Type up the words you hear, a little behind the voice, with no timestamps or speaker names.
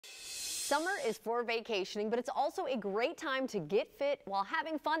Summer is for vacationing, but it's also a great time to get fit while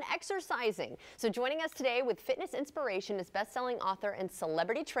having fun exercising. So joining us today with fitness inspiration is best-selling author and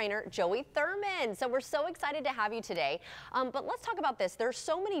celebrity trainer Joey Thurman. So we're so excited to have you today. But let's talk about this. There's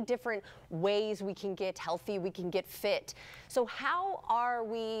so many different ways we can get healthy, we can get fit. So how are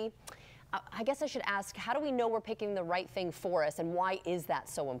we, I guess I should ask, how do we know we're picking the right thing for us, and why is that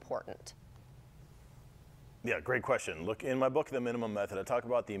so important? Yeah, great question. Look, in my book, The Minimum Method, I talk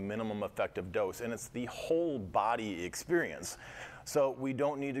about the minimum effective dose, and it's the whole body experience. So we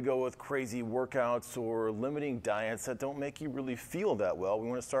don't need to go with crazy workouts or limiting diets that don't make you really feel that well. We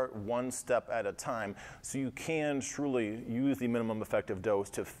want to start one step at a time so you can truly use the minimum effective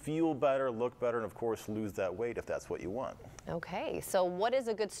dose to feel better, look better, and of course lose that weight if that's what you want. Okay, so what is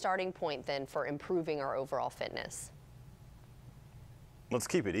a good starting point then for improving our overall fitness? Let's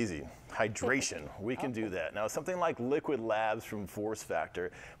keep it easy. Hydration, we can do that. Now, something like Liquid Labs from Force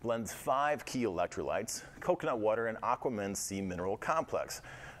Factor blends 5 key electrolytes, coconut water, and Aquaman C mineral complex.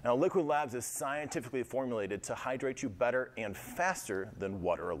 Now, Liquid Labs is scientifically formulated to hydrate you better and faster than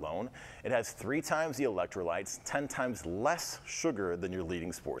water alone. It has 3 times the electrolytes, 10 times less sugar than your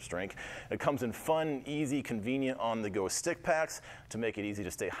leading sports drink. It comes in fun, easy, convenient on-the-go stick packs to make it easy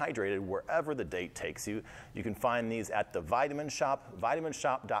to stay hydrated wherever the day takes you. You can find these at the Vitamin Shop,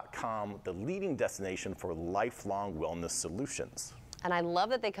 vitaminshop.com, the leading destination for lifelong wellness solutions. And I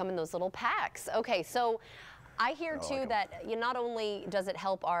love that they come in those little packs. Okay, so I hear too that not only does it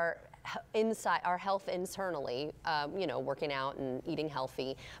help our health internally, you know, working out and eating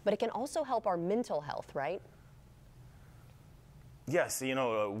healthy, but it can also help our mental health, right? Yes, you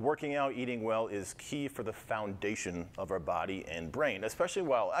know, working out, eating well is key for the foundation of our body and brain, especially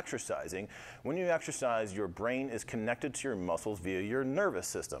while exercising. When you exercise, your brain is connected to your muscles via your nervous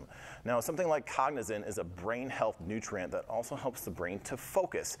system. Now, something like cognizin is a brain health nutrient that also helps the brain to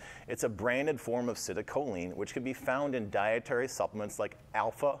focus. It's a branded form of acetylcholine, which can be found in dietary supplements like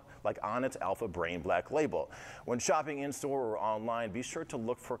on its Alpha Brain Black label. When shopping in-store or online, be sure to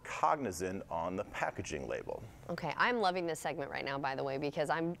look for cognizin on the packaging label. Okay, I'm loving this segment right now, by the way, because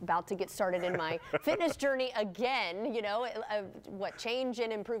I'm about to get started in my fitness journey again. You know, what change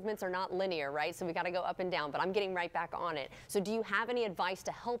and improvements are not linear, right? So we got to go up and down, but I'm getting right back on it. So do you have any advice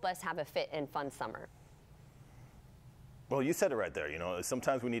to help us have a fit and fun summer? Well, you said it right there. You know,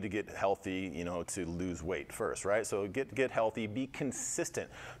 sometimes we need to get healthy, you know, to lose weight first, right? So get healthy, be consistent.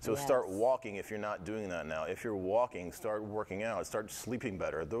 So Yes. Start walking if you're not doing that now. If you're walking, start working out, start sleeping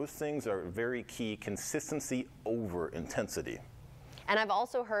better. Those things are very key. Consistency over intensity. And I've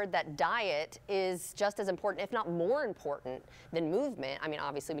also heard that diet is just as important, if not more important, than movement. I mean,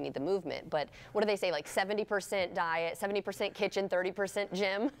 obviously we need the movement, but what do they say, like 70% diet, 70% kitchen, 30%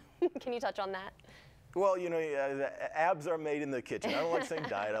 gym? Can you touch on that? Well, you know, the abs are made in the kitchen. I don't like saying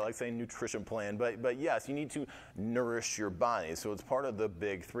diet, I like saying nutrition plan, but yes, you need to nourish your body. So it's part of the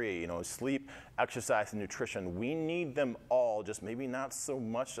big 3, you know, sleep, exercise, and nutrition. We need them all, just maybe not so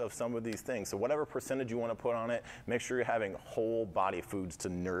much of some of these things. So whatever percentage you want to put on it, make sure you're having whole body foods to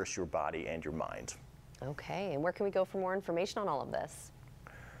nourish your body and your mind. Okay, and where can we go for more information on all of this?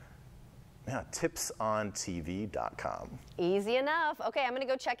 Yeah, tipsontv.com. Easy enough. Okay, I'm going to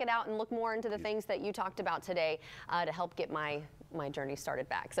go check it out and look more into the things that you talked about today to help get my journey started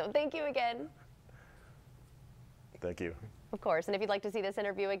back. So thank you again. Thank you. Of course, and if you'd like to see this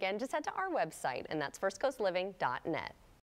interview again, just head to our website, and that's firstcoastliving.net.